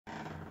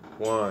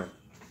1,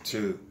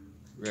 2,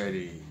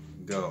 ready,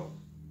 go.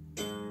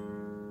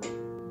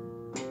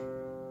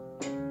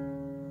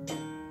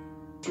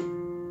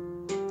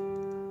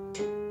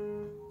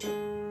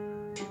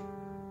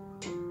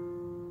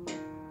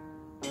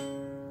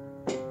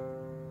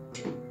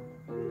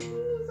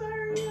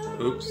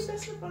 Oops.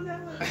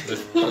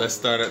 Let's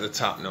start at the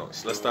top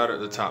notes. Let's start at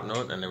the top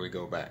note and then we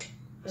go back.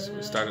 So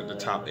we start at the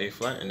top A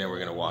flat and then we're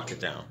going to walk it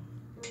down.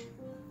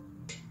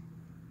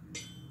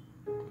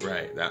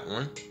 Right, that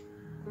one.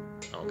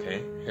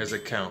 Okay, here's a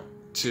count.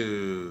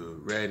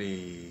 2,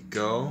 ready,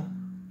 go.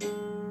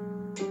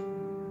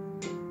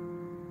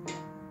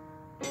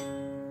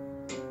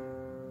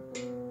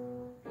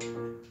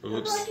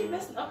 Oops. I keep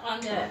messing up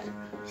on that.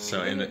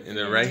 So in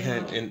the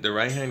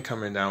right hand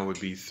coming down would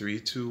be 3,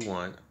 2,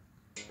 1.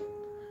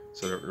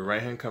 So the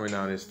right hand coming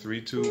down is 3,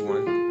 2,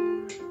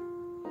 1.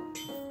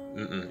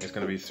 It's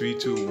gonna be 3,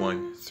 2,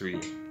 1, 3.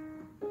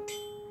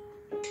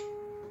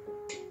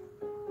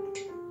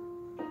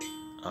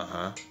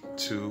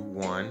 2,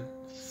 1,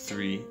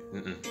 3.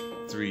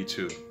 3,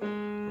 2.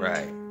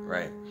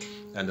 Right.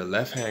 And the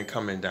left hand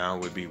coming down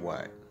would be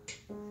what?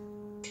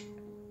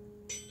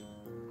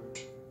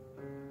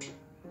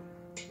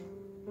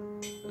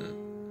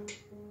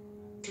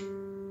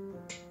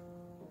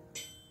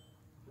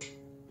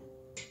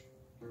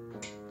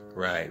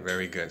 Right,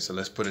 very good. So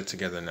let's put it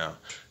together now.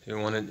 You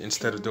want to,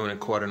 instead of doing it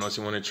quarter notes,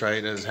 you want to try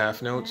it as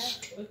half notes?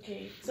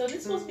 Okay, so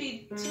this supposed to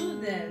be 2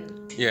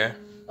 then? Yeah.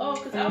 Oh,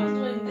 because I was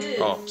doing this.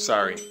 Oh,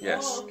 sorry.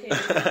 Yes. Oh, okay.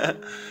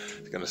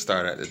 It's going to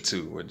start at the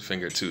 2 with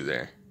finger 2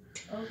 there.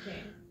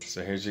 Okay.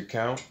 So here's your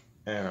count.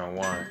 And on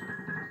 1,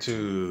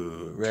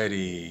 2,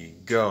 ready,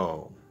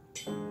 go.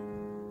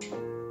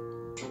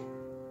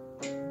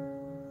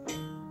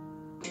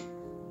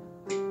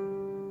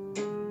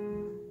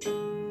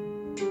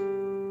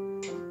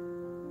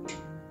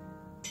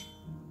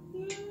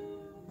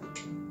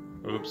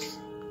 Oops.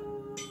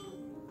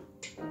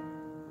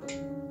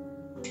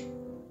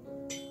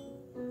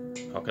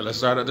 Okay, let's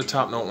start at the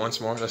top note once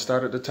more. Let's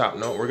start at the top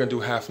note. We're going to do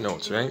half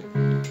notes, right?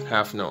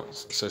 Half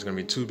notes. So it's going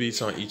to be 2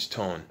 beats on each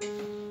tone.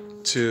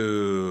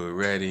 2,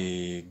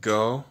 ready,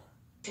 go.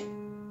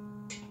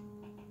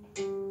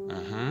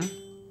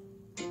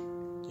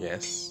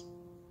 Yes.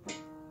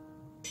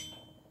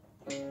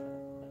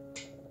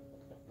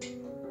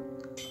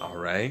 All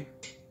right.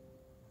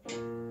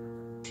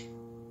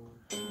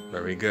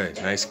 Very good.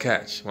 Nice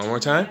catch. One more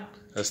time.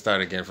 Let's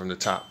start again from the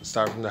top.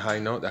 Start from the high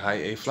note, the high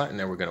A flat, and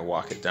then we're going to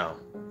walk it down.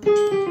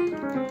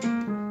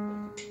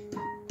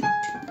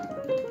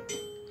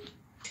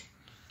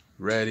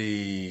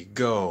 Ready,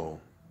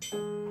 go.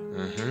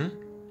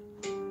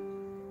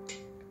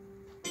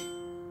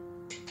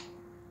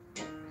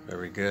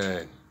 Very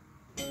good.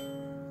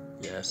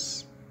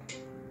 Yes.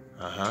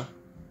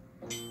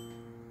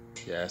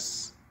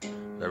 Yes.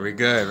 Very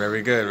good.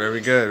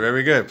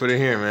 Put it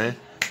here, man.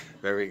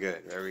 Very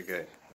good.